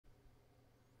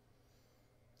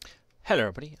Hello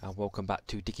everybody and welcome back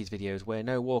to Dickie's videos where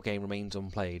no war game remains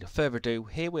unplayed. Further ado,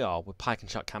 here we are with Pike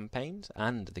and Shot campaigns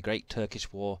and the Great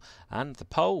Turkish War and the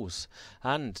Poles.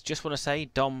 And just want to say,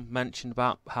 Dom mentioned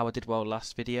about how I did well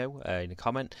last video in a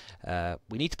comment.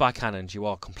 We need to buy cannons. You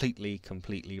are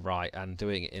completely right, and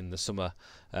doing it in the summer,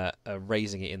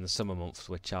 raising it in the summer months,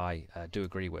 which I do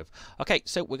agree with. Okay,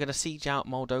 so we're going to siege out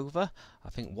Moldova. I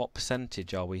think what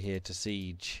percentage are we here to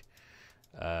siege?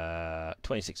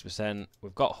 26%.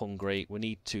 We've got Hungary. We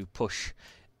need to push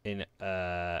in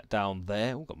down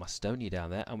there. We've got Macedonia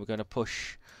down there, and we're going to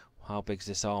push. How big is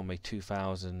this army?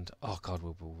 2,000. Oh God,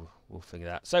 we'll figure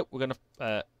that. So we're going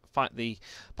to fight the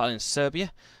battle in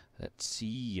Serbia. Let's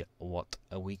see what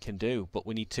we can do. But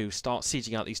we need to start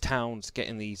sieging out these towns,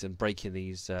 getting these and breaking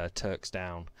these Turks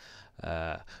down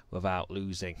without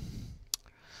losing.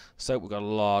 So we've got a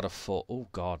lot of foot. Oh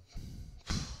God.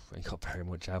 We ain't got very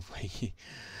much, have we?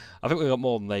 I think we've got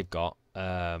more than they've got.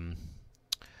 Oh, do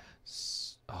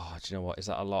you know what? Is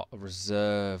that a lot of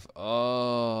reserve?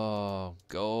 Oh,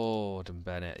 Gordon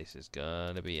Bennett. This is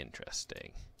going to be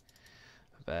interesting.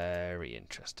 Very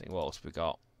interesting. What else we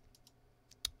got?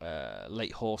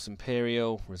 Late Horse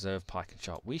Imperial, Reserve Pike and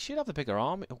Shot. We should have the bigger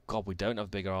army. Oh, God, we don't have a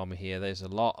bigger army here. There's a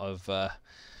lot of...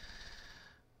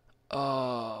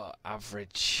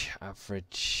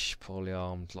 average, poorly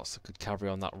armed, lots of good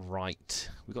cavalry on that right.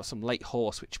 We've got some late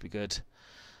horse, which would be good.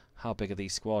 How big are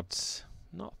these squads?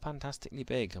 Not fantastically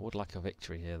big. I would like a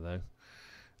victory here, though.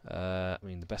 I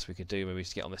mean, the best we could do maybe is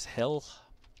to get on this hill.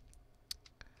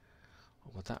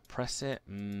 Or would that press it?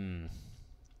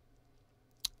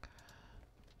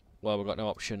 Well, we've got no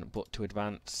option but to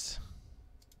advance.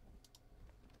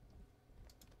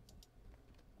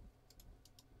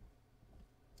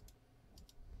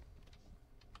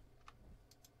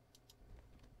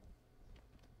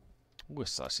 Ooh,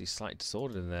 it's actually slightly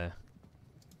disordered in there.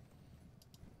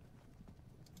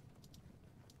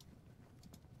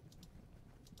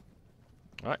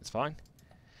 Alright, it's fine.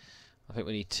 I think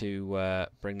we need to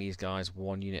bring these guys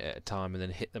one unit at a time and then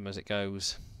hit them as it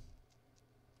goes.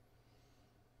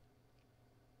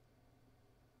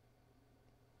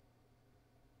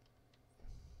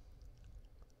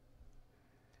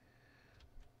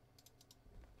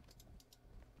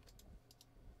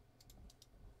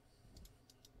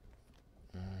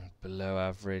 Below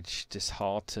average,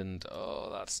 disheartened. Oh,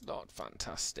 that's not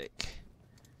fantastic.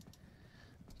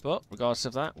 But regardless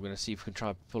of that, we're going to see if we can try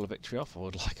and pull a victory off. I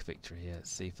would like a victory here.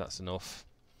 Let's see if that's enough.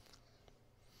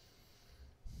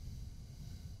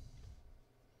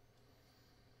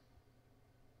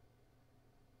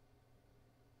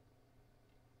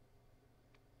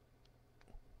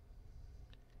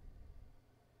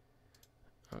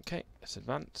 Okay, let's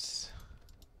advance.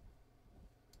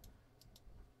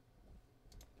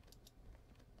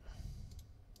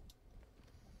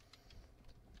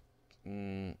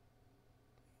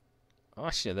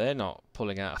 Actually, they're not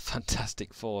pulling out a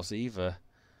fantastic force either.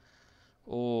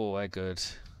 Oh, they're good.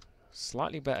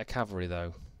 Slightly better cavalry,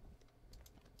 though.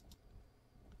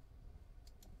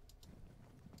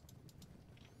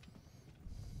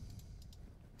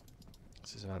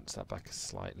 Let's just advance that back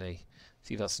slightly.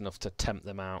 See if that's enough to tempt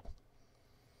them out.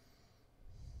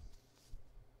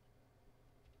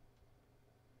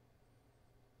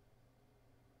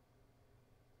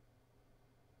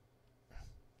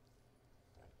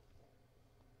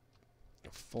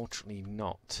 Unfortunately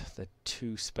not. They're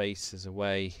 2 spaces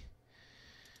away.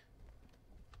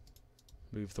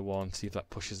 Move the one, see if that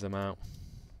pushes them out.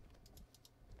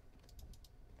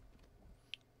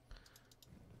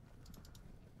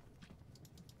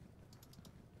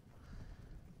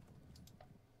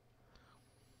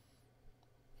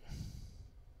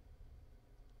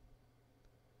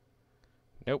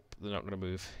 Nope, they're not going to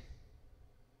move.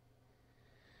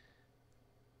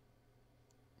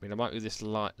 I mean, I might do this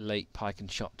late Pike and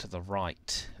Shot to the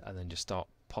right, and then just start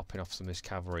popping off some of this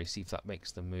cavalry, see if that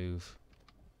makes them move.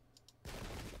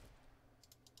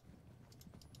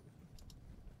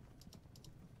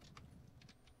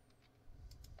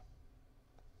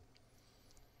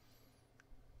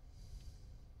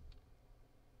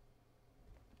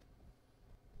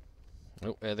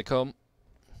 Oh, here they come.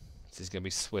 This is going to be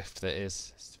swift, that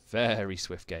is. It's a very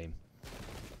swift game.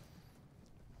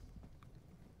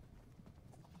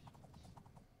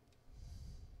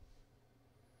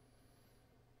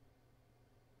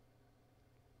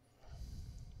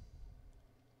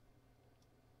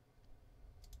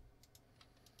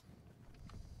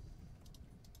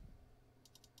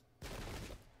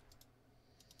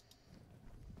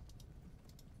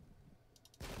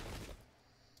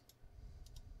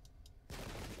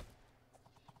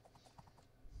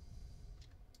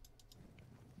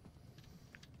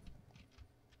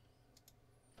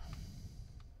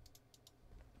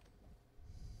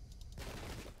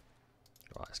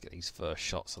 these first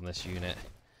shots on this unit.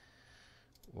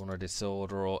 Want a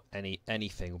disorder or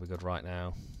anything will be good right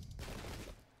now.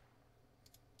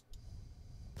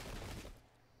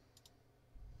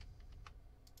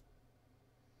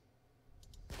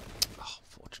 Oh,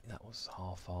 unfortunately that was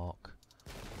half arc.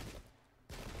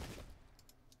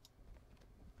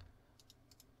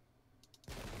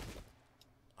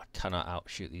 I cannot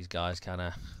outshoot these guys, can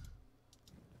I?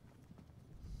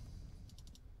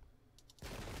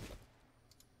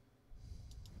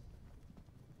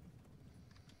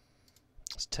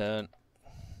 Turn.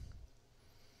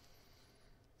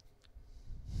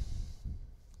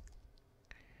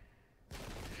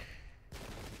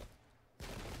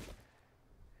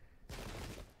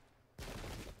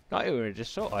 Not even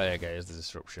just sort. Oh, there goes the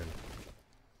disruption.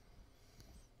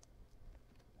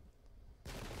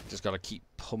 Just got to keep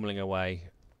pummeling away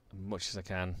as much as I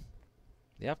can.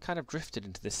 They have kind of drifted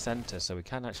into this centre, so we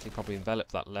can actually probably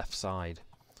envelop that left side.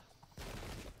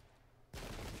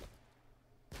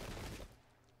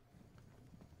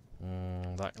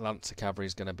 That Lancer cavalry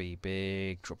is going to be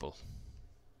big trouble.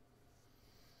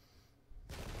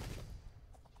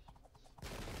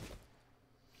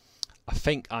 I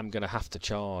think I'm going to have to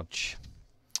charge.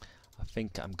 I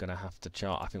think we are going to have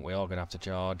to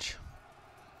charge.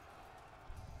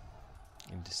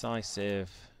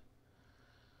 Indecisive.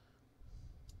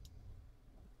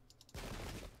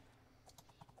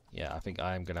 Yeah, I think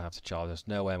I am going to have to charge. There's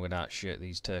no way I'm going to outshoot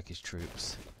these Turkish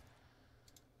troops.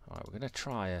 Alright, we're going to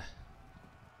try a...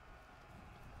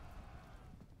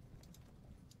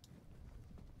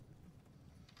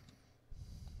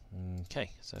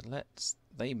 Okay, so let's...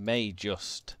 They may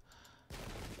just...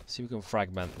 See if we can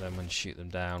fragment them and shoot them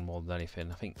down more than anything.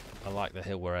 I think I like the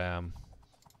hill where I am.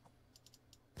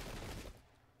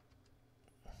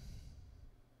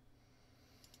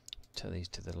 Turn these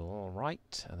to the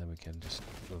right, and then we can just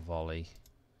volley.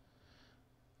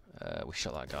 We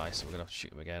shot that guy, so we're going to have to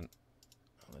shoot him again.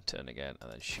 And then turn again, and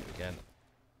then shoot again.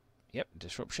 Yep,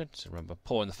 disruption. So remember,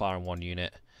 pouring the fire on one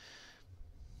unit.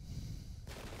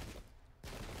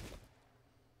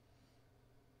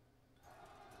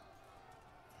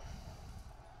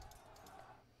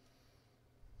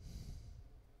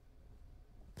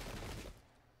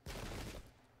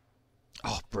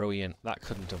 Oh, brilliant. That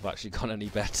couldn't have actually gone any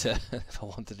better if I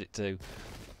wanted it to.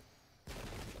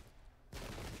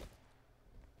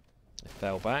 It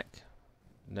fell back.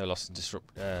 No loss in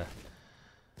disruption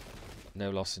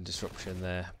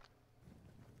there.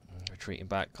 Retreating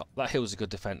back. That hill's a good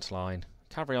defence line.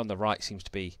 Cavalry on the right seems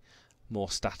to be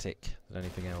more static than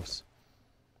anything else.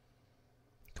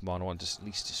 Come on, I want to at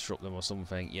least disrupt them or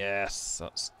something. Yes,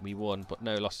 we won, but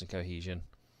no loss in cohesion.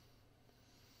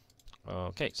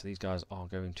 Okay, so these guys are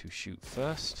going to shoot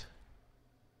first,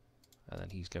 and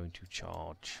then he's going to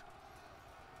charge.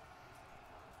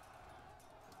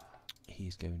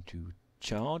 He's going to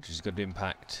charge. It's a good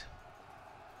impact.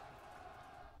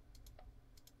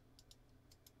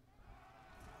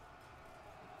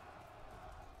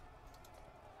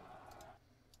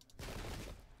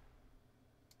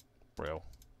 Brill.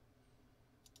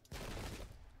 I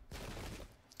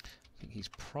think he's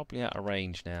probably out of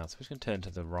range now, so he's going to turn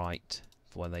to the right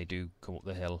for when they do come up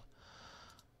the hill.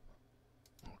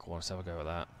 Go on, let's have a go at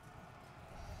that.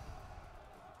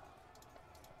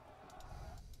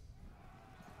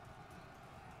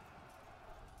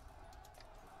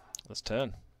 Let's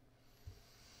turn.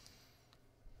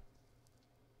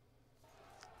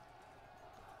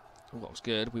 Oh, that was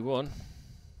good. We won.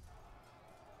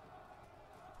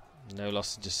 No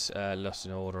loss, just loss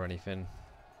in order or anything.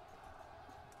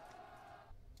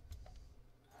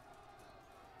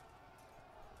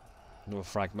 Another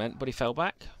fragment, but he fell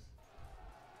back.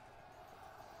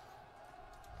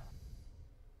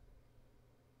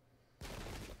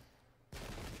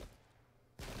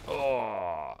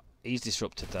 Oh, he's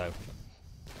disrupted though.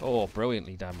 Oh,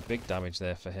 brilliantly big damage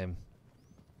there for him.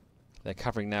 Their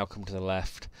cavalry now come to the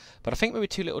left, but I think we were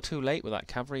too late with that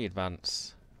cavalry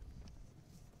advance.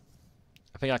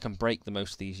 I think I can break the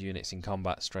most of these units in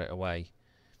combat straight away.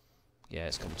 Yeah,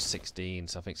 it's come to 16,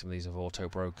 so I think some of these have auto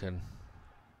broken.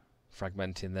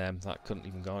 Fragmenting them, that couldn't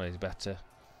even go on any better.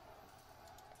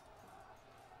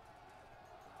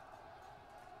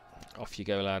 Off you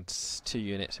go, lads. 2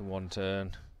 units in 1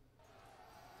 turn.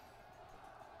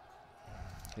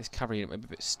 This cavalry unit may be a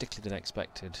bit stickler than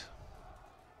expected.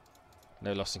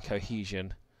 No loss in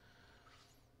cohesion.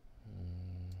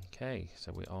 Okay,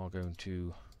 so we are going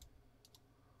to...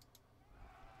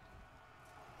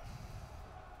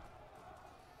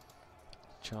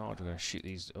 charge. We're going to shoot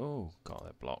these. Oh god,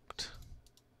 they're blocked.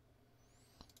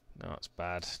 No, that's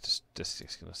bad. Just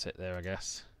going to sit there, I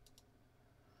guess.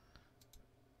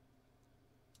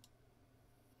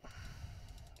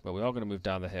 But we are going to move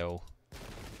down the hill.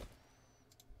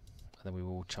 And then we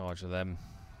will charge them.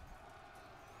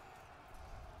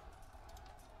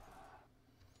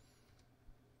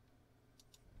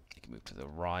 You can move to the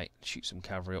right, shoot some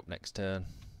cavalry up next turn.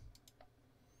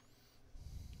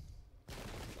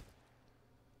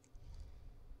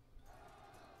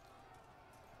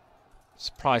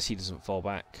 Surprised he doesn't fall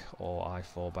back, or I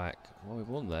fall back. Well, we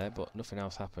won there, but nothing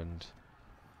else happened.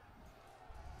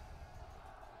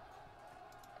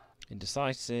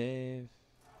 Indecisive.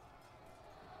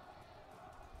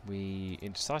 We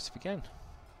indecisive again.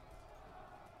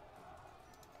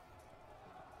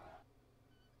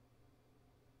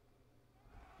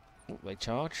 Oh, they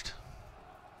charged.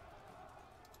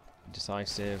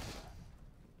 Indecisive.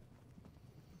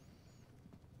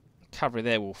 Cavalry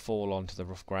there will fall onto the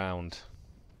rough ground.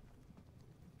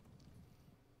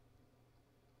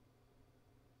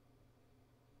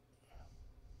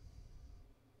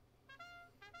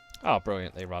 Oh,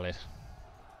 brilliant, they rallied.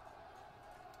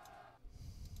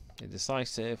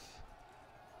 Indecisive.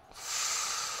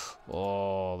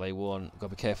 Oh, they won. Got to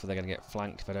be careful, they're going to get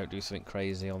flanked if I don't do something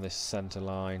crazy on this centre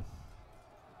line.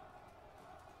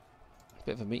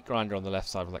 Bit of a meat grinder on the left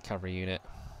side with that cavalry unit.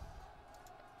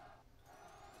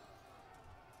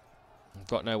 I've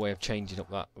got no way of changing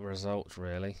up that result,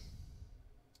 really.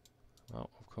 Well,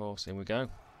 of course, in we go.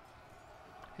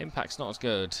 Impact's not as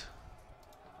good.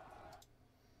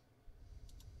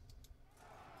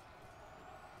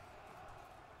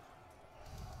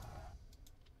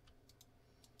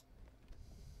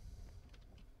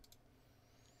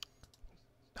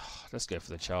 Let's go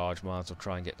for the charge. Might as well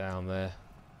try and get down there.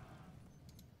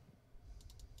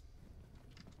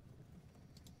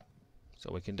 That's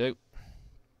all we can do.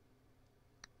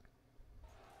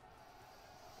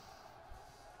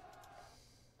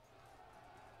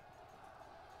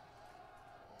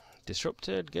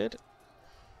 Disrupted, good.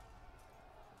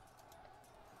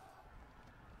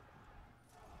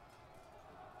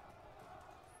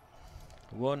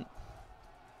 One.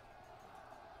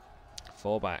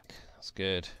 Fall back. That's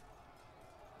good.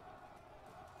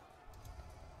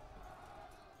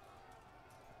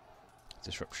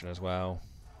 Disruption as well.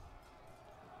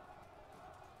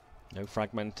 No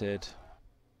fragmented.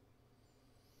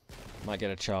 Might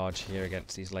get a charge here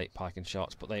against these late piking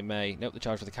shots, but they may. Nope, the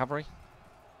charge with the cavalry.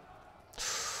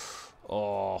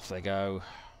 Oh, off they go.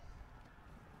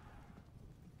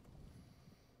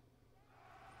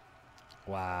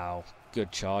 Wow,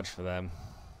 good charge for them.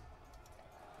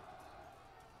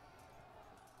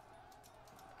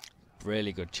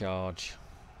 Really good charge.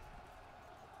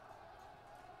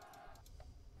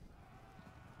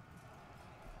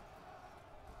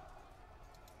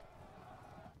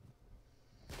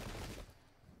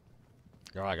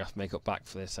 Alright, I have to make up back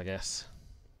for this, I guess.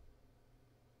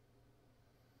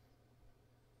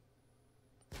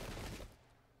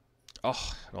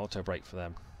 Oh, an auto break for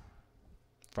them.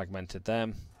 Fragmented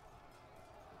them.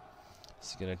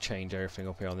 This is going to change everything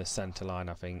up here on this centre line,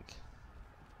 I think.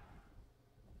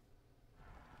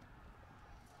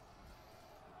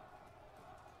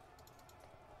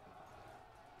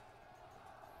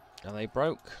 And they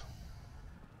broke.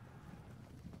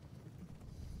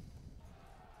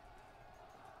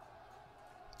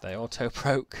 They auto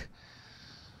broke.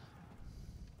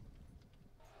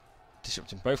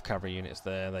 Disrupting both cavalry units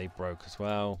there, they broke as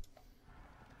well.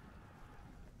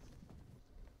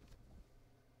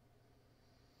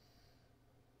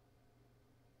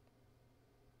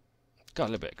 Got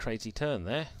a little bit of crazy turn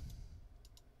there.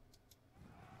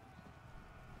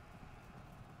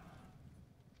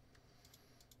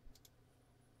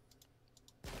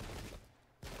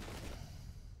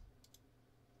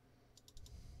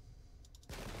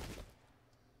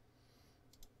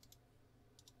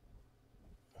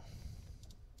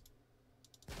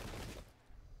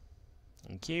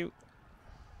 Thank you.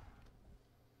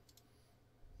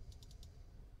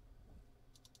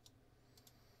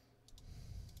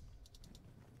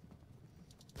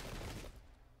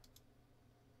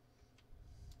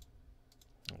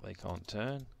 They can't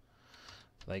turn.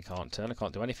 They can't turn. I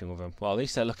can't do anything with them. Well, at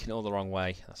least they're looking all the wrong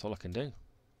way. That's all I can do.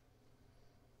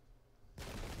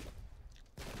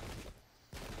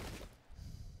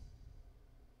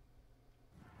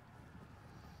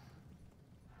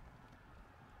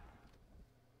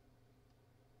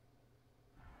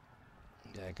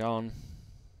 They're gone.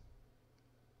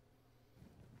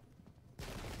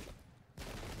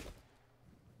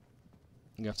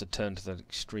 You have to turn to the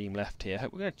extreme left here.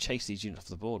 We're going to chase these units off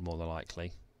the board more than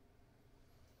likely.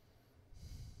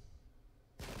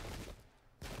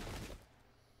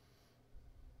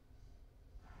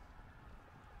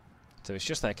 So it's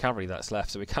just their cavalry that's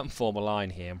left, so we can form a line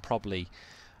here and probably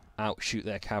outshoot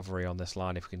their cavalry on this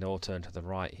line if we can all turn to the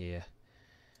right here.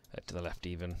 To the left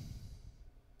even.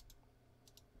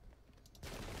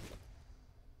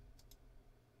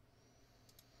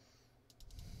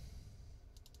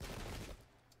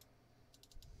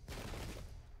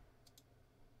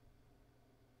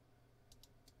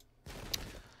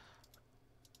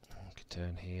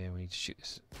 Turn here, we need to shoot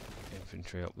this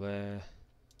infantry up there.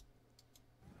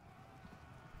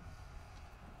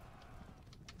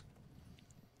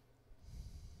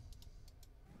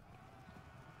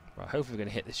 Right, hopefully we're going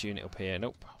to hit this unit up here.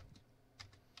 Nope.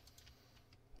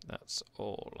 That's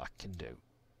all I can do.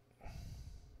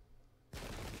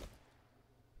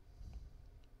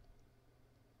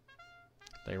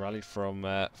 They rallied from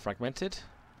fragmented.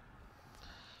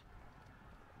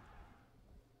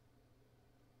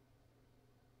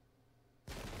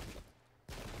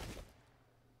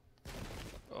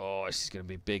 Oh, this is going to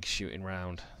be a big shooting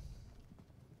round.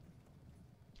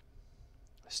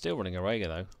 Still running away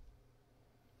though.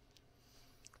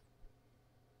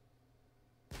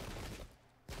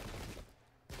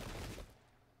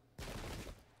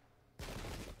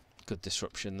 Good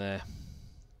disruption there.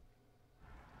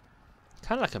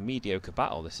 Kind of like a mediocre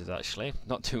battle this is actually.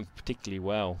 Not doing particularly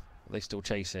well. Are they still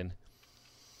chasing?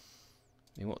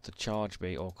 I mean, what would the charge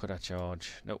be? Or could I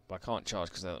charge? Nope, I can't charge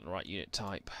because they're not the right unit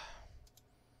type.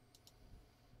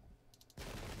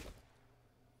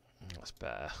 That's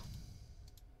better.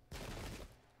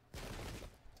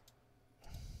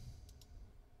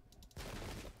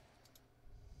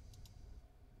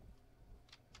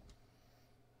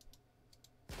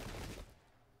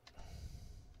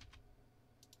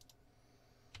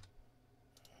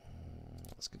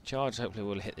 Let's get charged. Hopefully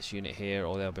we'll hit this unit here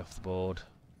or they'll be off the board.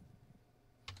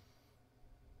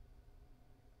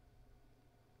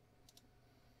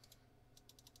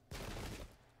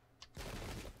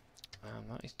 And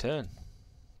that is turn.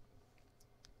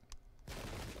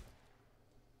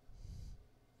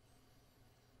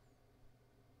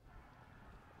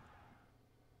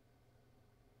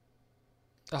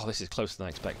 Oh, this is closer than I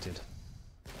expected.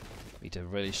 Need to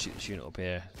really shoot this unit up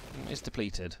here. It's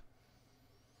depleted.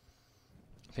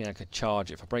 I think I could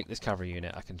charge it. If I break this cavalry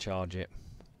unit, I can charge it.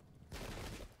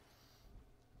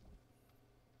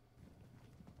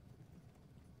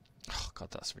 Oh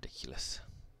god, that's ridiculous.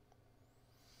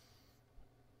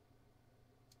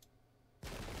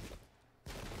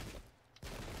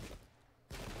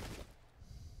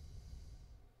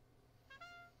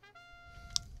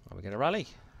 Are we going to rally?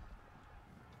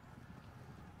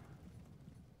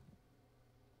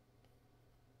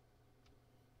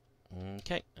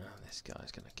 Okay, this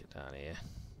guy's going to get down here,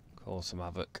 cause some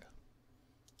havoc.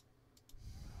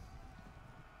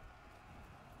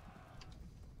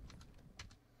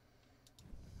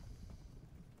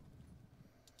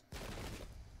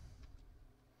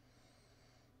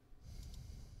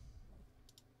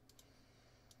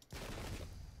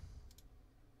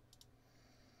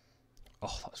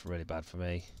 Oh, that's really bad for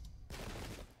me.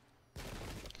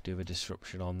 Could do a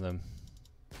disruption on them.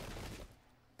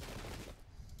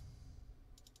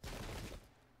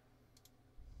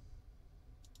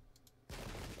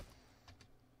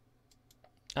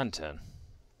 And turn.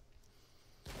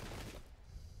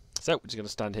 So, we're just going to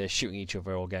stand here shooting each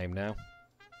other all game now.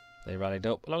 They rallied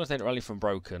up. As long as they don't rally from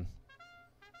broken.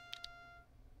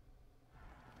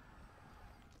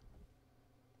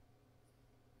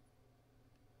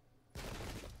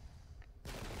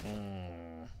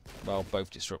 Well, both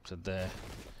disrupted there.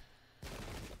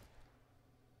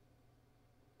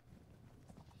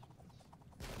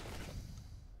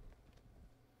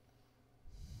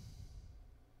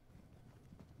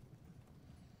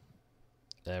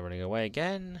 They're running away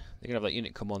again. They're going to have that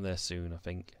unit come on there soon, I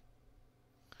think.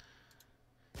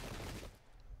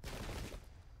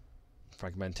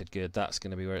 Fragmented, good. That's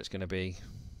going to be where it's going to be.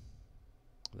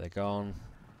 They're gone.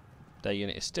 Their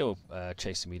unit is still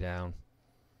chasing me down.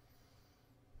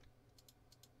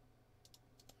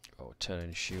 Oh, turn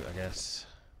and shoot, I guess.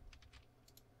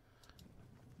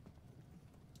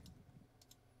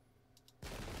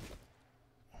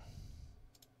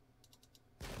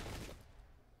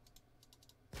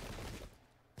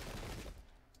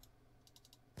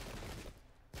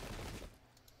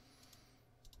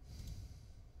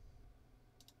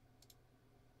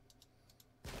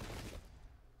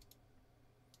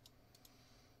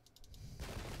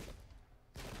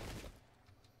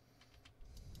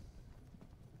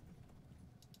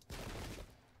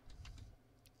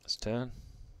 Turn.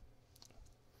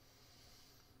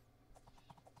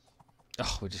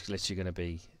 Oh, we're just literally going to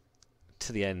be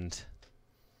to the end.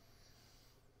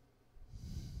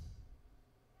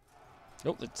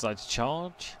 Nope, they decided to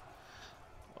charge.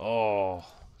 Oh,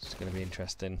 It's going to be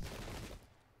interesting.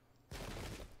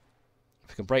 If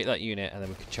we can break that unit, and then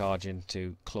we can charge in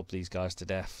to club these guys to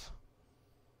death.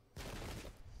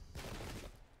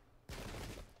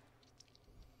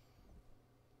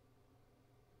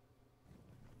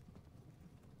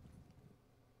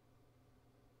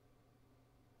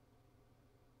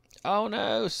 Oh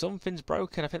no, something's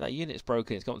broken. I think that unit's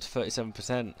broken. It's gone up to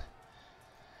 37%.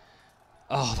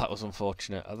 Oh, that was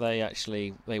unfortunate. Are they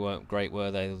actually... They weren't great,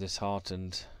 were they? They were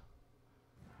disheartened.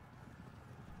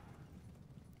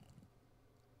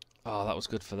 Oh, that was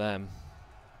good for them.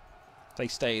 They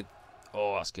stayed...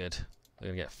 Oh, that's good. They're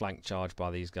going to get flank charged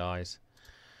by these guys.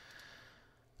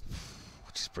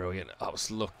 Which is brilliant. That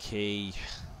was lucky.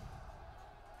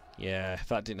 Yeah, if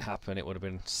that didn't happen, it would have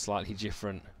been slightly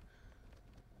different.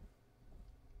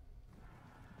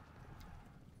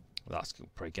 That's a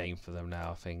pretty game for them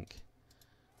now, I think.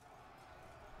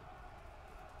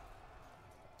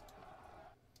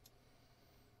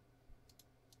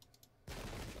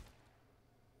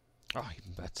 Oh,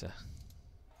 even better.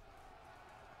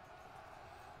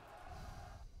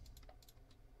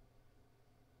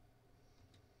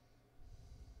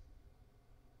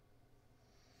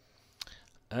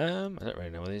 I don't really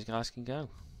know where these guys can go.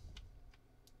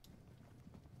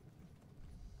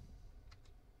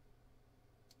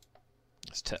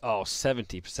 It's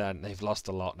 70%. They've lost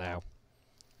a lot now.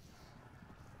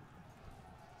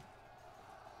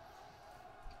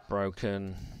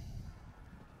 Broken.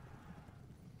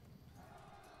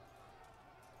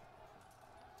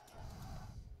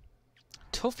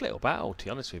 Tough little battle, to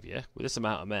be honest with you, with this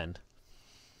amount of men.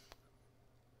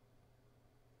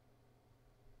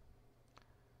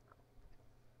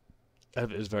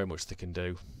 There's very much they can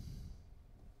do.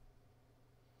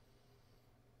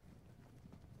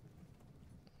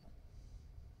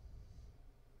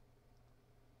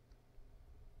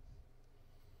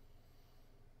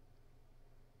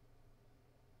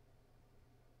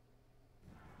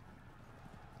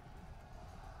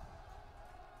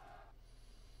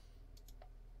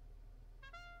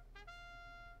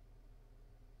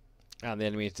 And the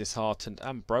enemy is disheartened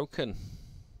and broken.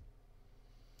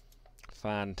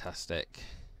 Fantastic.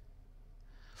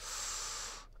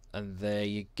 And there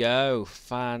you go.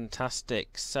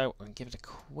 Fantastic. So, I'm give it a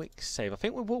quick save. I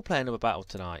think we will play another battle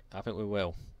tonight. I think we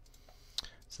will.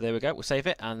 So there we go. We'll save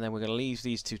it. And then we're going to leave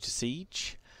these two to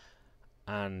siege.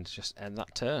 And just end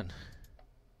that turn.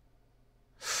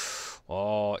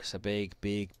 Oh, it's a big,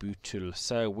 big battle.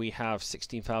 So, we have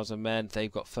 16,000 men.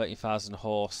 They've got 30,000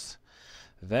 horse.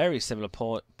 Very similar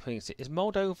points. Is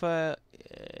Moldova...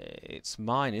 it's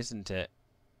mine, isn't it?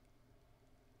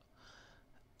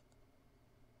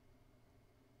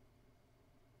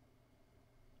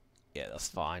 Yeah, that's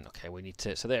fine. Okay, we need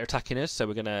to... So they're attacking us, so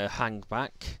we're going to hang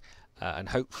back and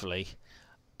hopefully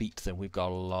beat them. We've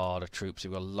got a lot of troops.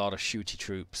 We've got a lot of shooty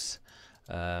troops.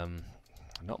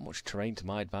 Not much terrain to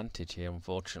my advantage here,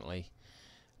 unfortunately.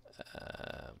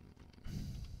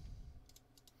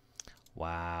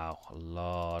 Wow, a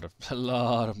lot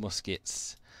of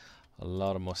muskets. A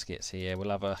lot of muskets here. We'll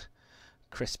have a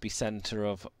crispy centre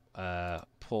of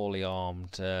poorly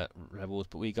armed rebels,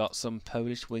 but we got some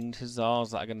Polish winged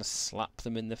hussars that are going to slap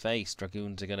them in the face.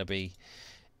 Dragoons are going to be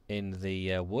in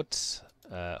the woods.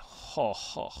 We're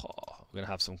going to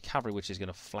have some cavalry which is going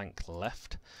to flank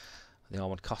left. The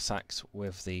armoured Cossacks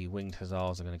with the winged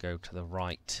hussars are going to go to the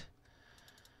right.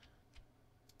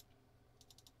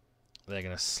 They're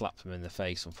going to slap them in the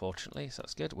face, unfortunately, so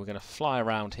that's good. We're going to fly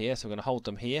around here, so we're going to hold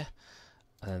them here.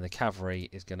 And then the cavalry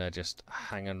is going to just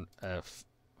hang on,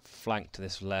 flank to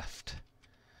this left.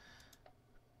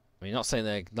 I mean, not saying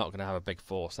they're not going to have a big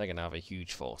force. They're going to have a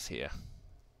huge force here.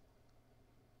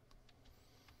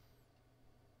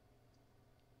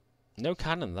 No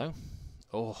cannon, though.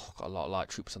 Oh, got a lot of light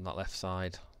troops on that left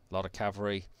side. A lot of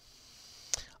cavalry.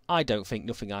 I don't think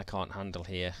nothing I can't handle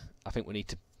here. I think we need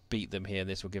to beat them here.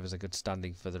 This will give us a good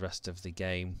standing for the rest of the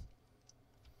game.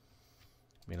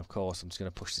 I mean, of course, I'm just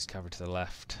going to push this cavalry to the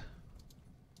left.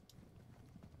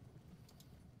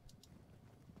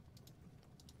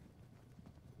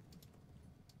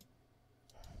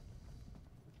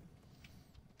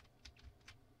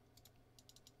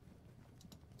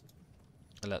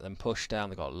 I let them push down.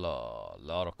 They've got a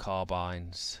lot of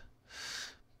carbines.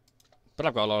 But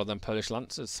I've got a lot of them Polish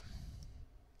lancers.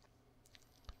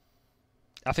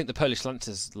 I think the Polish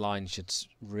lancers line should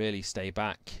really stay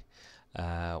back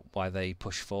while they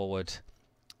push forward,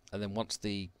 and then once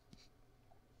the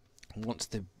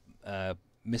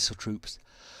missile troops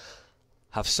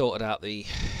have sorted out the...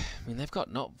 I mean, they've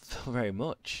got not very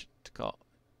much. They've got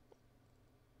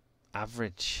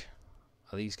average.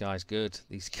 Are these guys good?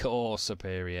 These are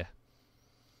superior.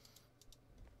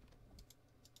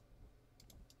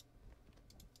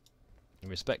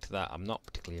 respect to that, I'm not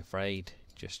particularly afraid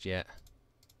just yet.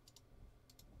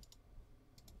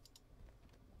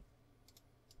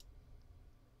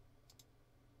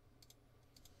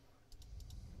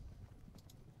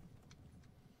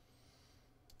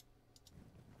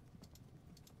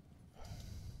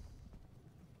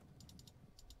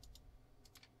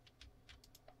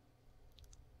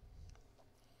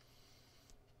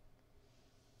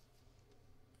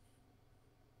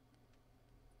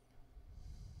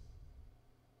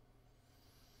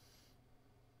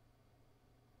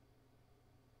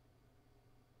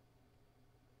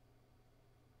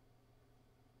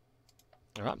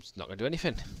 Alright, I'm just not going to do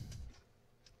anything.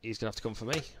 He's going to have to come for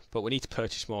me. But we need to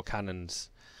purchase more cannons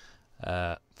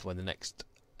for when the next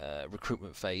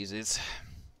recruitment phase is.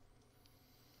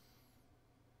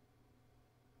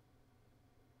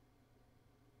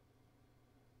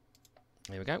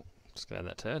 Here we go. Just going to end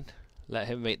that turn. Let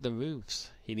him make the moves.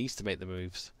 He needs to make the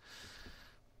moves.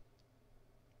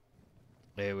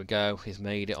 Here we go. He's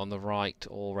made it on the right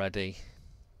already.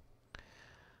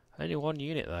 Only one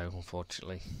unit though,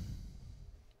 unfortunately.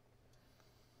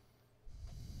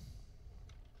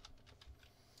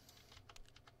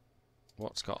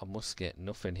 What's got a musket?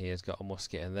 Nothing here's got a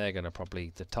musket, and they're going to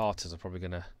probably... The Tartars are probably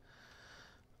going to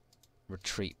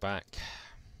retreat back.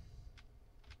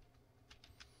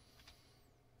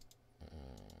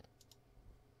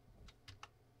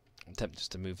 I'm tempted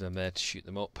just to move them there to shoot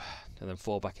them up, and then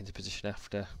fall back into position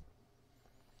after.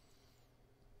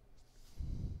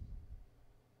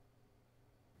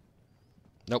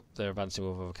 Nope, they're advancing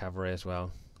with other cavalry as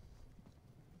well.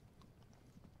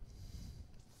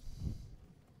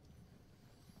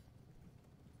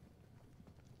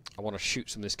 I want to shoot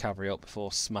some of this cavalry up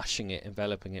before smashing it,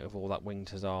 enveloping it with all that winged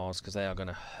hussars, because they are going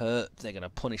to hurt. They're going to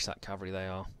punish that cavalry, they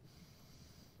are.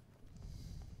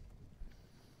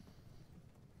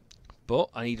 But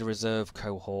I need a reserve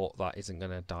cohort that isn't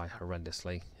going to die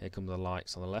horrendously. Here come the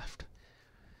lights on the left.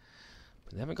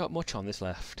 But they haven't got much on this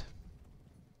left.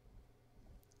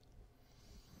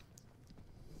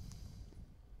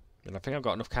 And I think I've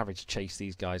got enough cavalry to chase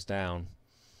these guys down.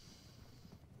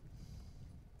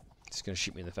 It's going to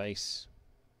shoot me in the face.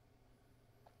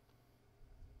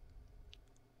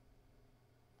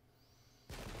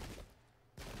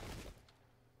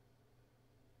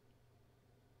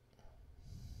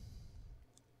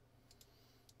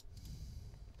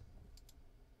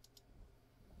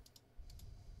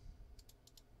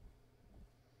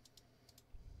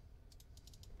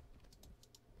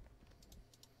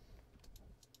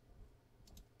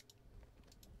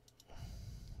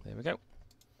 There we go.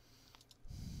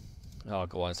 Oh,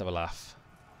 go on, let's have a laugh.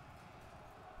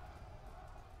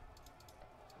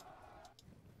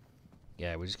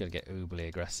 Yeah, we're just going to get uberly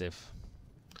aggressive.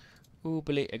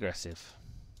 Uberly aggressive.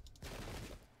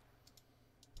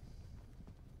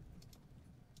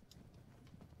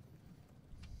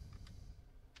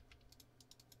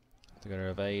 They're going to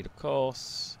evade, of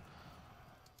course.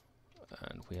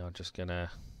 And we are just going to...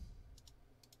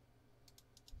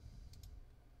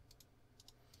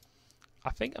 I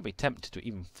think I'd be tempted to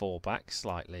even fall back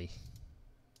slightly.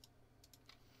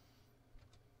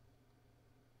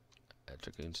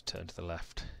 Dragoons turn to the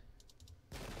left.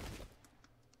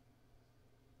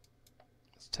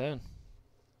 Let's turn.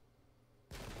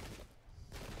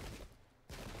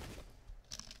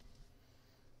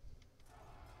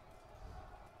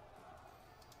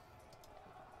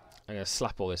 I'm going to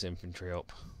slap all this infantry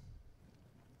up.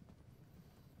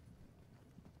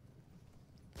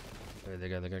 There they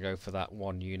go, they're going to go for that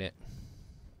one unit.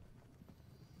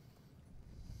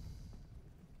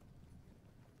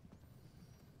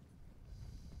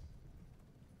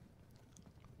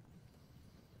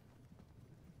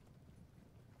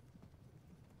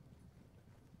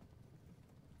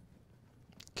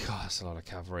 God, that's a lot of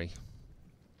cavalry.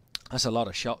 That's a lot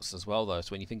of shots as well, though, so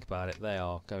when you think about it, they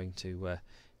are going to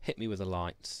hit me with the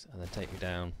lights and then take me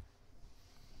down.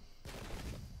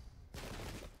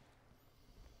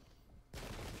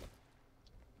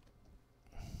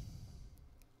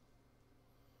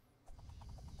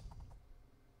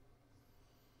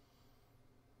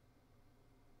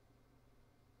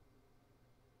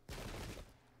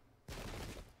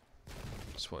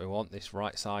 That's what we want. This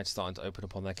right side starting to open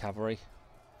up on their cavalry.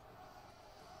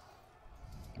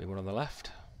 We one on the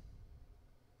left.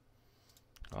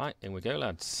 Right, in we go,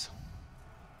 lads.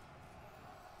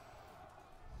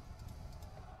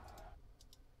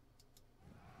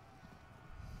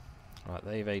 Right,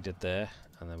 they evaded there,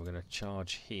 and then we're going to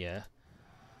charge here.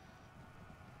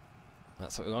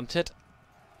 That's what we wanted.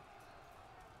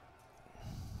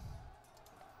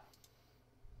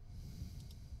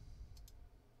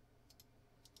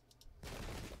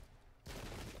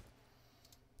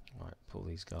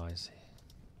 these guys.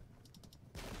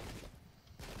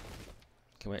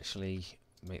 Can we actually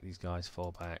make these guys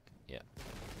fall back? Yeah.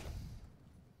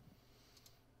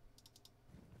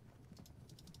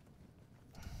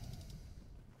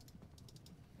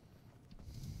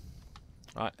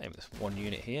 Right, aim this one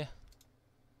unit here.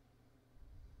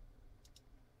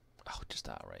 Oh, just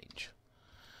out of range.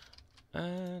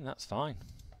 And that's fine.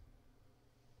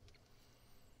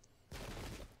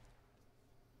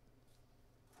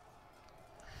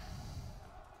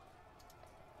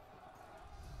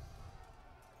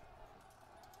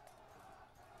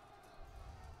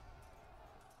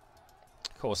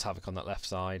 Cause havoc on that left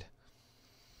side.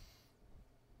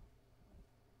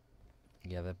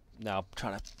 Yeah, they're now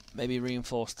trying to maybe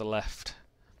reinforce the left.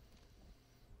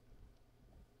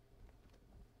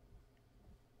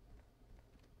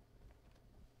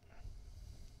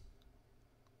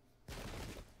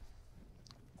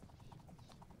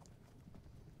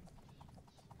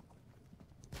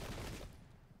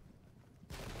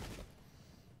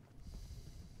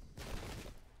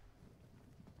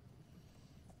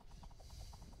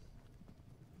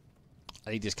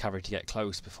 I need this cavalry to get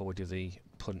close before we do the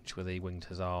punch with the winged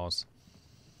hussars.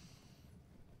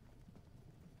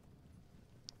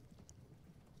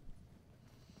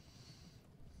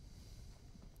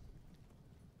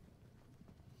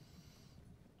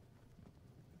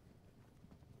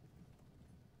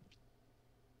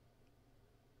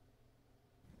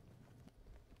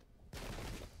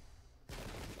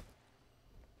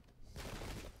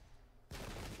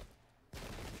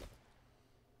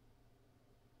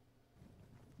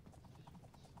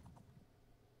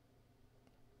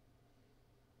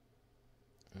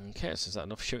 Okay, so is that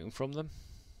enough shooting from them?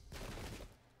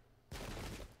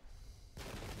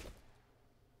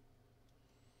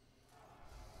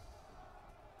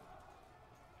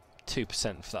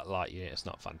 %2 for that light unit, it's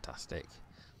not fantastic.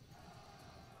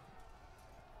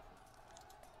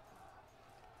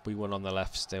 We won on the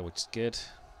left still, which is good.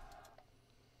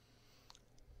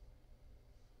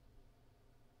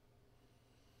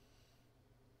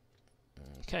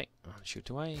 Okay, I'll shoot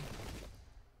away.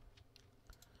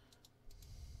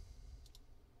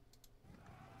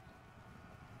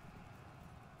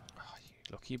 Oh, you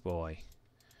lucky boy.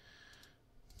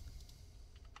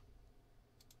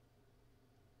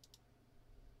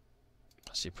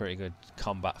 That's a pretty good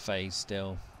combat phase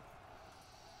still.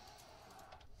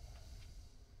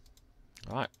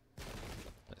 Right,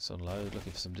 let's unload,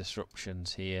 looking for some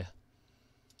disruptions here.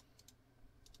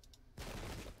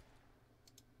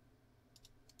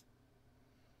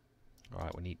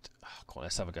 Right, we need... Oh, come on,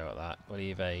 let's have a go at that. Will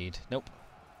he evade? Nope.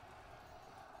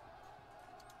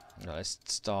 Right, let's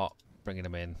start bringing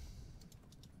them in.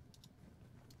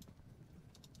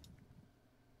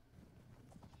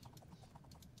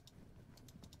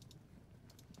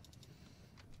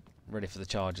 Ready for the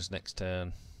charges next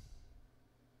turn.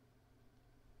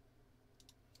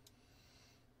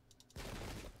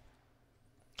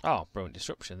 Oh, brilliant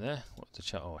disruption there. What's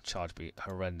the charge be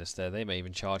horrendous there. They may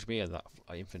even charge me at that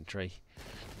infantry.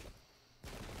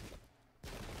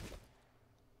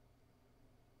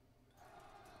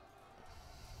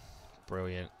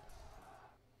 Brilliant.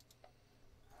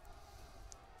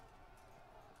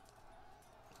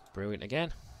 Brilliant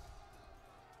again.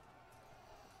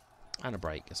 And a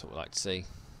break, that's what we like to see.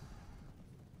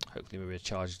 Hopefully maybe a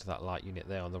charge to that light unit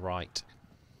there on the right.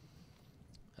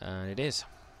 And it is.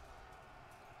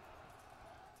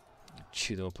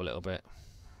 Chew them up a little bit.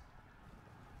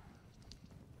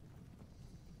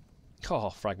 Oh,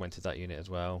 fragmented that unit as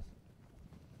well.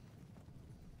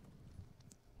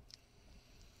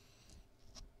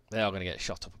 They are going to get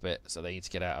shot up a bit, so they need to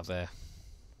get out of there.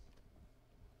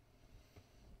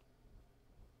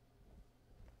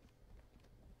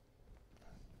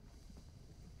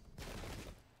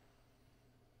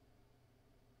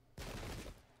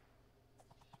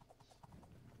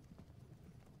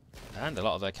 And a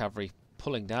lot of their cavalry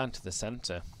pulling down to the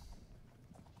centre.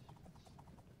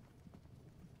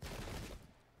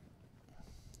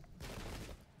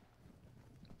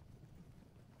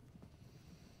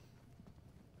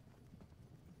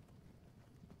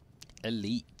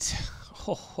 Elite.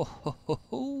 Ho, ho, ho, ho,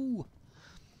 ho.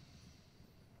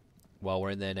 Well,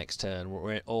 we're in there next turn.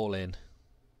 We're all in.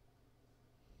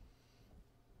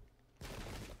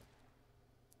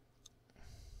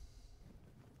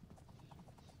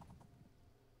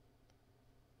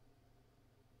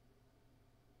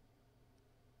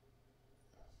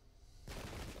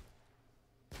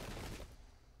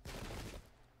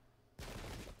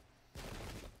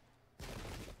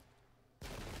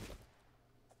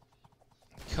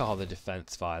 God, the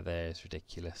defence fire there is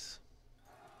ridiculous.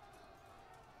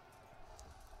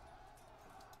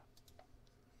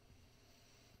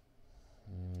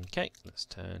 Okay, let's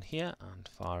turn here and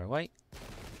fire away.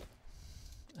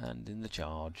 And in the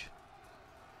charge.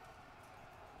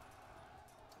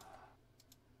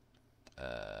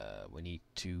 We need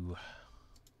to...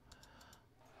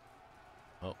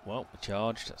 Oh, well, we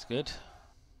charged, that's good.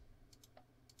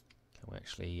 Can we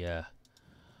actually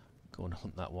go and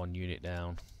hunt that one unit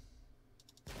down?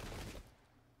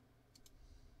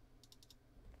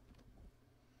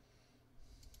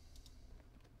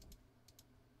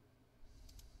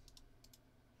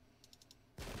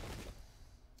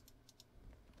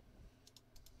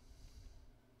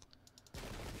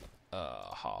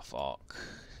 Half arc.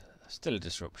 Still a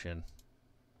disruption.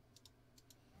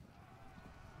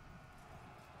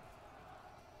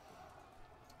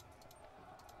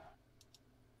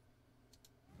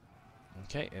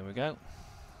 Okay, here we go.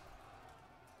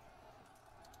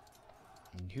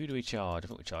 And who do we charge? I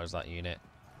think we charge that unit.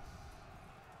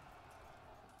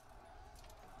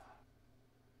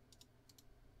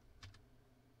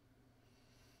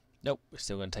 Nope, we're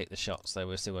still going to take the shots though.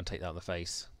 We're still going to take that in the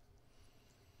face.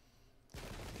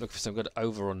 Look for some good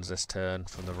overruns this turn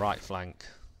from the right flank.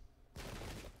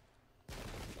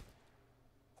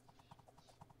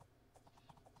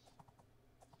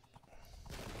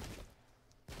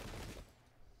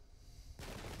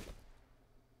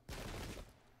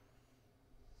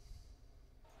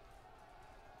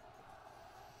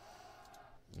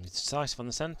 It's decisive on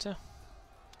the centre.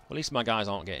 Well, at least my guys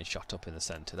aren't getting shot up in the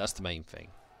centre. That's the main thing.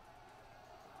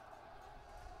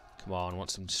 Come on, want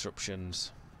some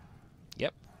disruptions.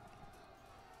 Yep.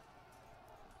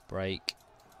 Break.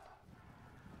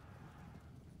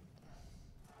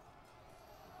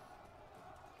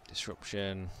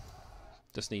 Disruption.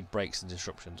 Just need breaks and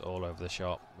disruptions all over the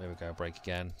shop. There we go, break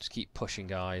again. Just keep pushing,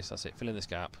 guys. That's it, fill in this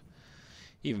gap.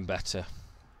 Even better.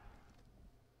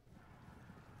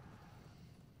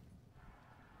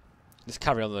 Just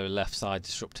carry on the left side,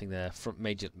 disrupting their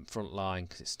major front line,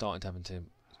 because it's starting to having to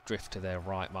drift to their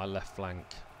right, my left flank.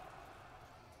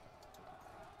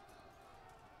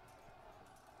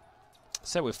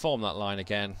 So we've formed that line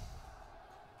again.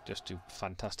 Just do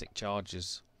fantastic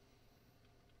charges.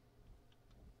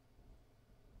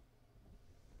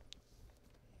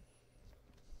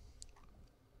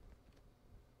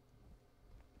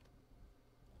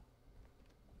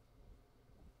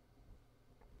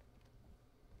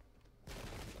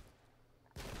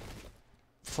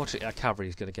 Fortunately, our cavalry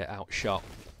is going to get outshot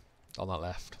on that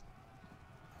left.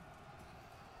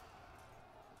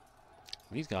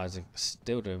 These guys are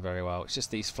still doing very well. It's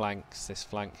just these flanks. This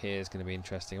flank here is going to be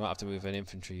interesting. I might have to move an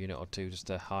infantry unit or two just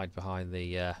to hide behind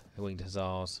the winged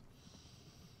hussars.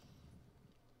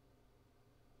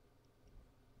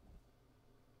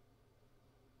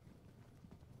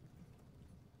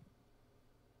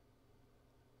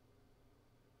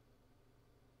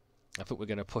 I think we're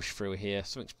going to push through here.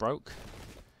 Something's broke.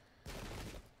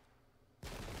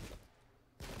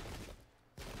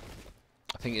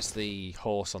 I think it's the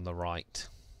horse on the right.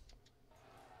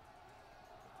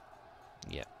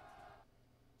 Yep.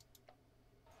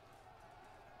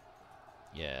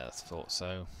 Yeah, I thought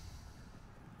so.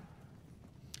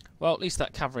 Well, at least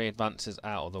that cavalry advance is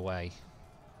out of the way.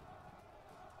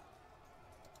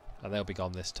 And they'll be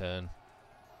gone this turn.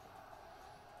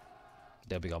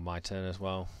 They'll be gone my turn as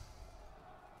well.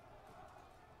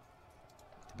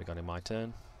 They'll be gone in my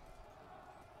turn.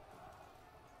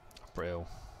 Brill.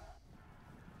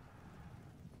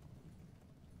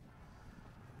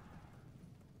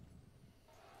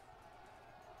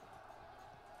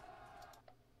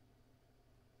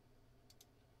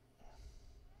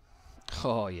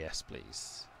 Oh, yes,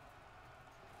 please.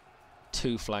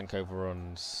 2 flank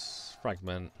overruns.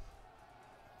 Fragment.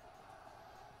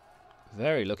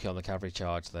 Very lucky on the cavalry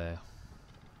charge there.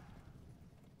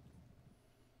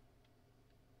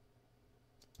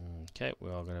 Okay,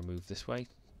 we are going to move this way.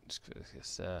 This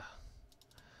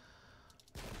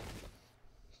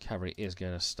cavalry is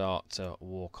going to start to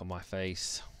walk on my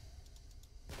face.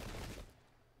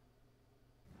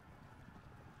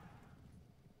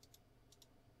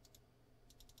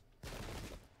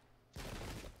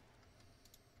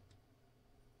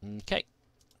 Okay.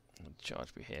 Charge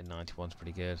me here. 91's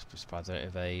pretty good. I'm surprised I don't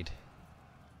evade.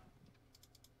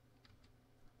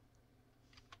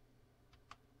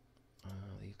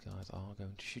 These guys are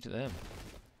going to shoot at them.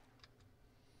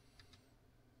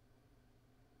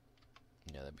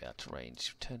 Yeah, they'll be out to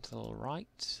range. Turn to the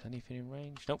right. Anything in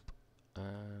range? Nope.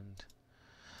 And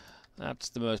that's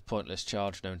the most pointless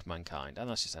charge known to mankind. And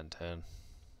that's just end turn.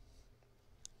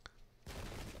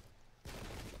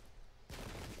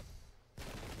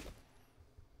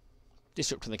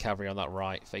 Disrupting the cavalry on that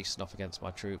right, facing off against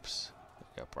my troops.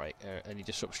 Go break. Any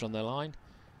disruption on their line?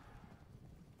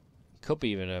 Could be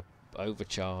even a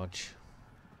overcharge.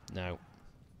 No.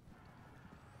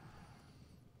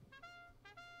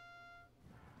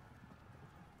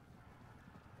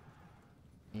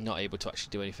 Not able to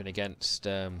actually do anything against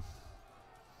that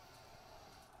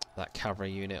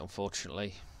cavalry unit,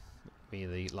 unfortunately. Me,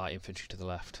 the light infantry to the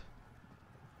left.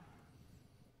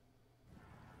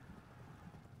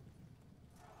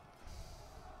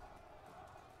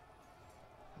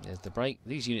 There's the break.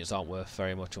 These units aren't worth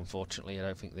very much, unfortunately. I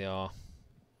don't think they are.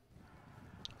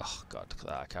 Oh god, look at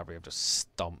that cavalry. I've just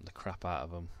stomped the crap out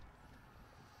of them.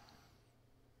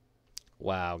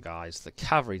 Wow, guys. The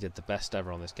cavalry did the best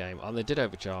ever on this game. And they did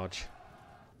overcharge.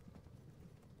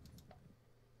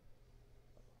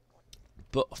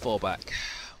 But fall back.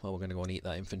 Well, we're going to go and eat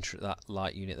that infantry, that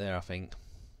light unit there, I think.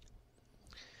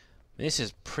 This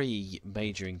is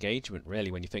pre-major engagement,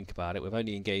 really, when you think about it. We've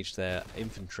only engaged their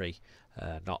infantry,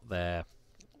 not their...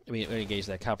 I mean, we only engaged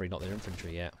their cavalry, not their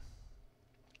infantry yet.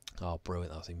 Oh,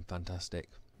 brilliant. That was even fantastic.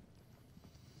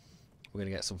 We're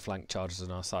going to get some flank charges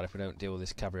on our side if we don't deal with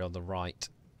this cavalry on the right.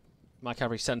 My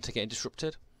cavalry centre getting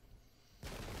disrupted.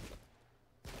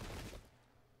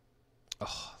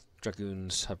 Oh,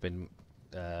 dragoons have been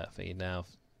thinking now.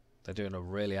 They're doing a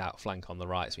really outflank on the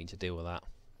right, so we need to deal with that.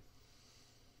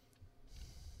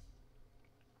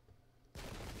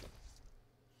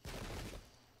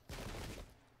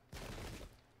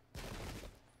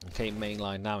 Okay, main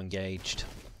line now engaged.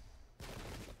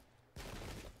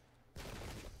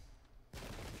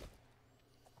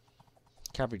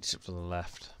 Cavalry disrupted on the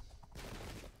left.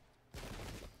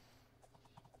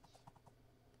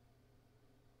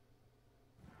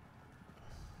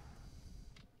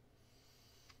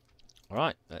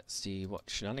 Alright, let's see what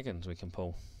shenanigans we can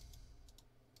pull.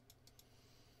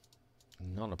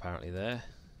 None apparently there.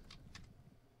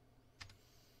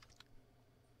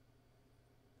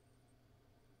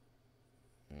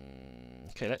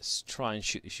 Okay, let's try and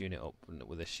shoot this unit up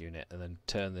with this unit and then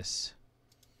turn this.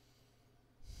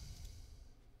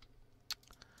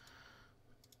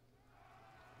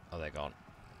 Oh, they're gone.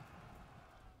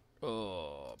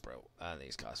 Oh, bro. And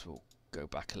these guys will go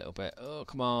back a little bit. Oh,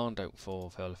 come on. Don't fall.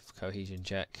 Fail a cohesion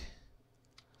check.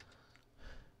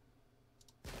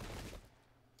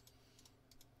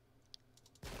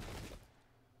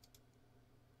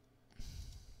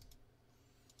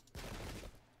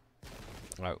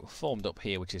 Right, we're formed up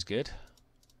here, which is good.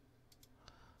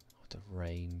 Out of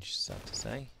range, sad to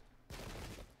say.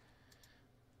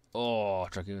 Oh,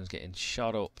 dragoon's getting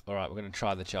shot up. Alright, we're going to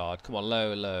try the charge. Come on,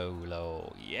 low, low,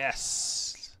 low.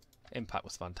 Yes! Impact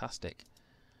was fantastic.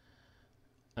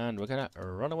 And we're going to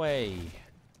run away.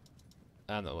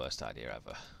 And the worst idea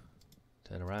ever.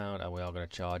 Turn around, and we are going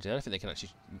to charge. I don't think they can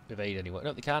actually evade anyway.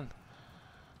 No, they can.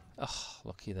 Oh,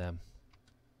 lucky them.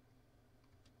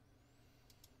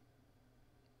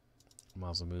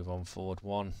 Might as well move on forward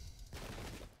one.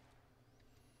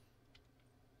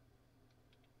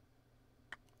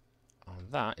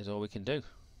 And that is all we can do.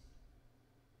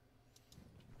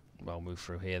 Well, move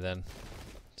through here then,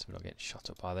 so we're not getting shot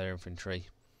up by their infantry.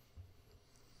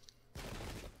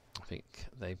 I think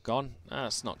they've gone.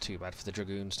 That's not too bad for the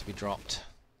dragoons to be dropped.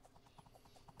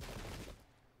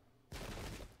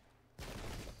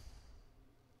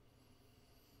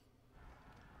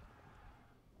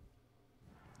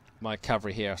 My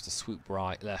cavalry here has to swoop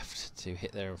right, left to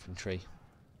hit their infantry.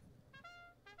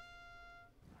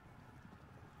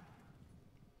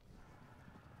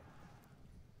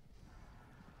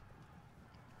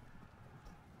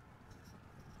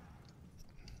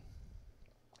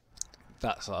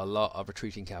 That's a lot of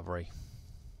retreating cavalry.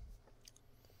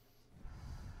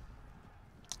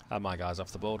 And my guy's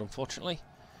off the board, unfortunately.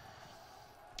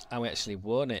 And we actually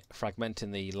won it,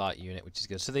 fragmenting the light unit, which is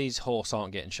good. So these horse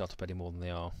aren't getting shot up any more than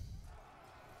they are.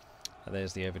 And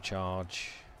there's the overcharge.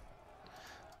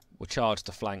 We'll charge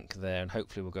the flank there, and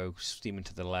hopefully we'll go steaming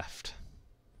to the left.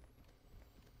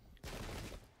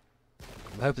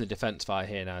 I'm hoping the defence fire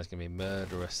here now is going to be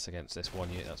murderous against this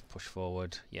one unit that's pushed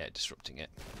forward. Yeah, disrupting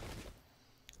it.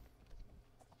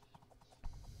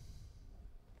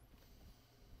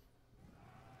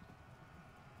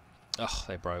 Oh,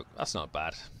 they broke. That's not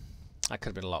bad. That could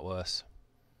have been a lot worse.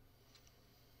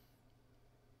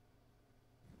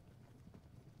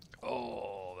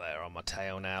 Oh, they're on my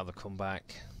tail now. They'll come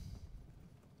back.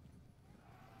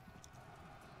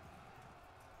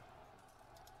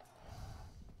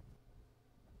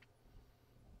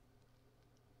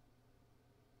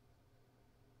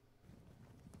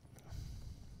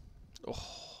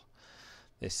 Oh,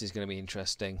 this is going to be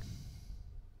interesting.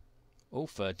 Oh,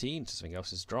 13, so something else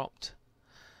has dropped.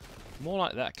 More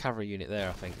like that cavalry unit there,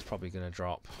 I think, is probably going to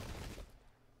drop.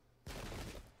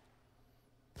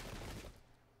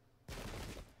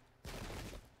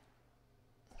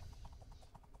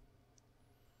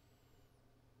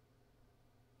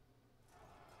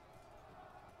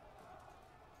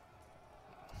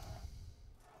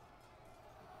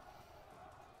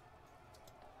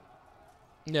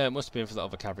 No, it must have been for that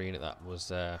other cavalry unit that was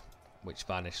which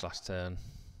vanished last turn.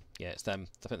 Yeah, it's them.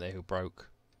 I think they're who broke.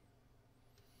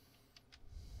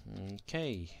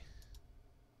 Okay.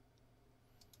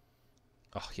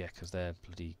 Oh yeah, because they're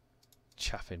bloody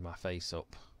chaffing my face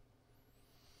up.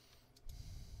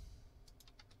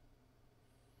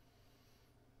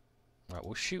 Right,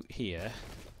 we'll shoot here.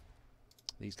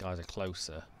 These guys are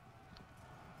closer.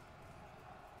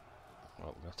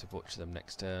 Well, we'll have to butcher them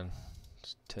next turn.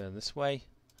 Just turn this way.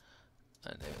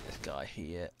 And this guy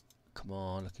here. Come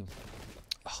on, looking.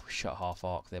 Oh, we shot half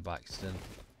arc there by accident.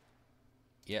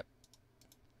 Yep.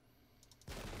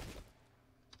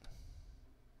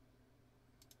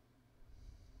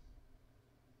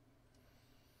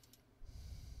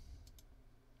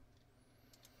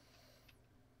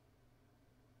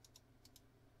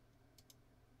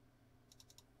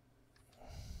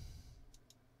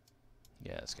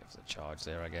 Yeah, let's go for the charge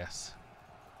there, I guess.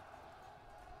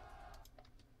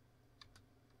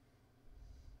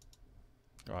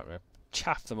 Right, we'll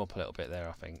chaff them up a little bit there,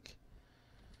 I think.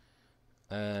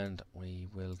 And we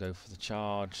will go for the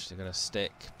charge. They're going to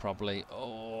stick, probably.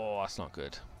 Oh, that's not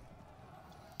good.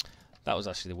 That was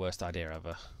actually the worst idea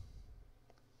ever.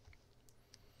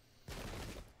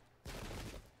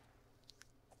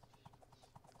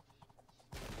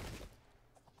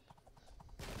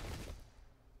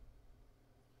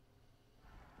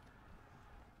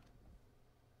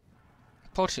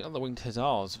 Unfortunately, on the winged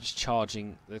hussars, just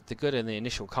charging. They're good in the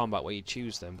initial combat where you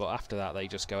choose them, but after that, they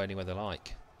just go anywhere they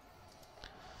like.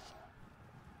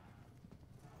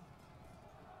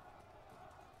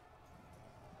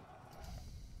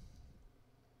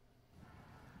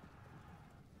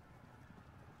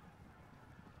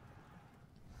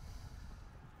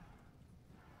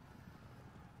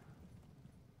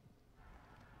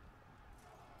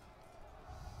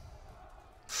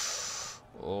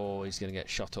 Oh, he's going to get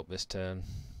shot up this turn.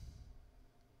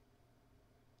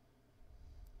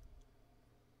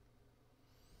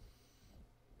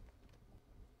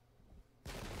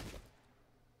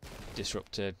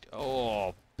 Disrupted.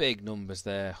 Oh, big numbers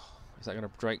there. Is that going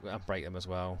to break? I'll break them as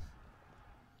well.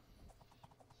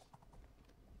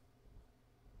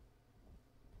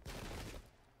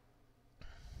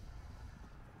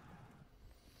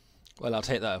 Well, I'll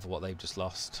take that over what they've just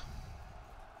lost.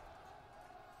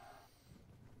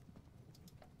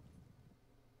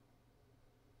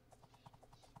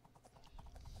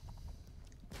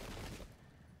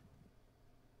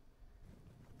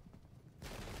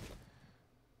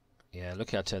 Yeah,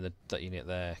 look how I turned that unit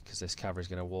there, because this cavalry's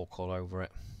going to walk all over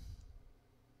it.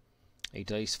 He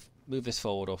does move this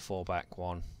forward or fall back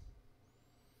one.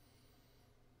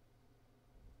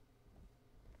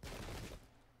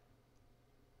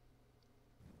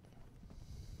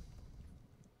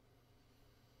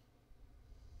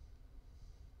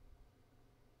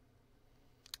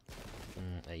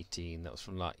 Mm, 18, that was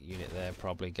from that unit there,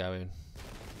 probably going.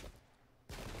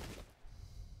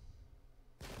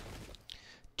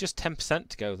 Just 10%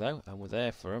 to go though, and we're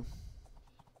there for him.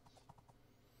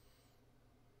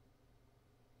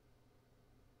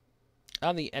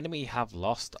 And the enemy have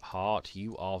lost heart.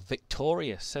 You are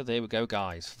victorious. So there we go,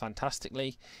 guys.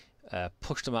 Fantastically.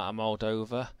 Pushed them out of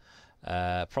Moldova.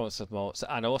 Promised of more.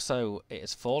 And also, it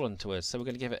has fallen to us. So we're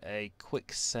going to give it a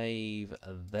quick save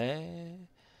there.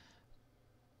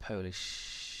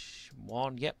 Polish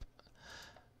one. Yep.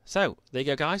 So there you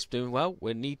go, guys. Doing well.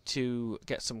 We need to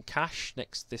get some cash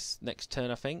this next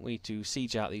turn. I think we need to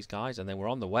siege out these guys, and then we're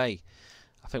on the way.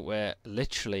 I think we're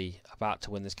literally about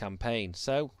to win this campaign.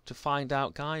 So to find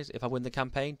out, guys, if I win the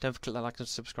campaign, don't forget that like and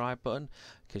subscribe button,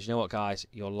 because you know what, guys,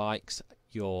 your likes,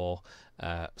 your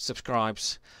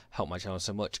subscribes help my channel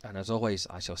so much. And as always,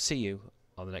 I shall see you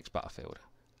on the next battlefield.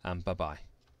 And bye bye.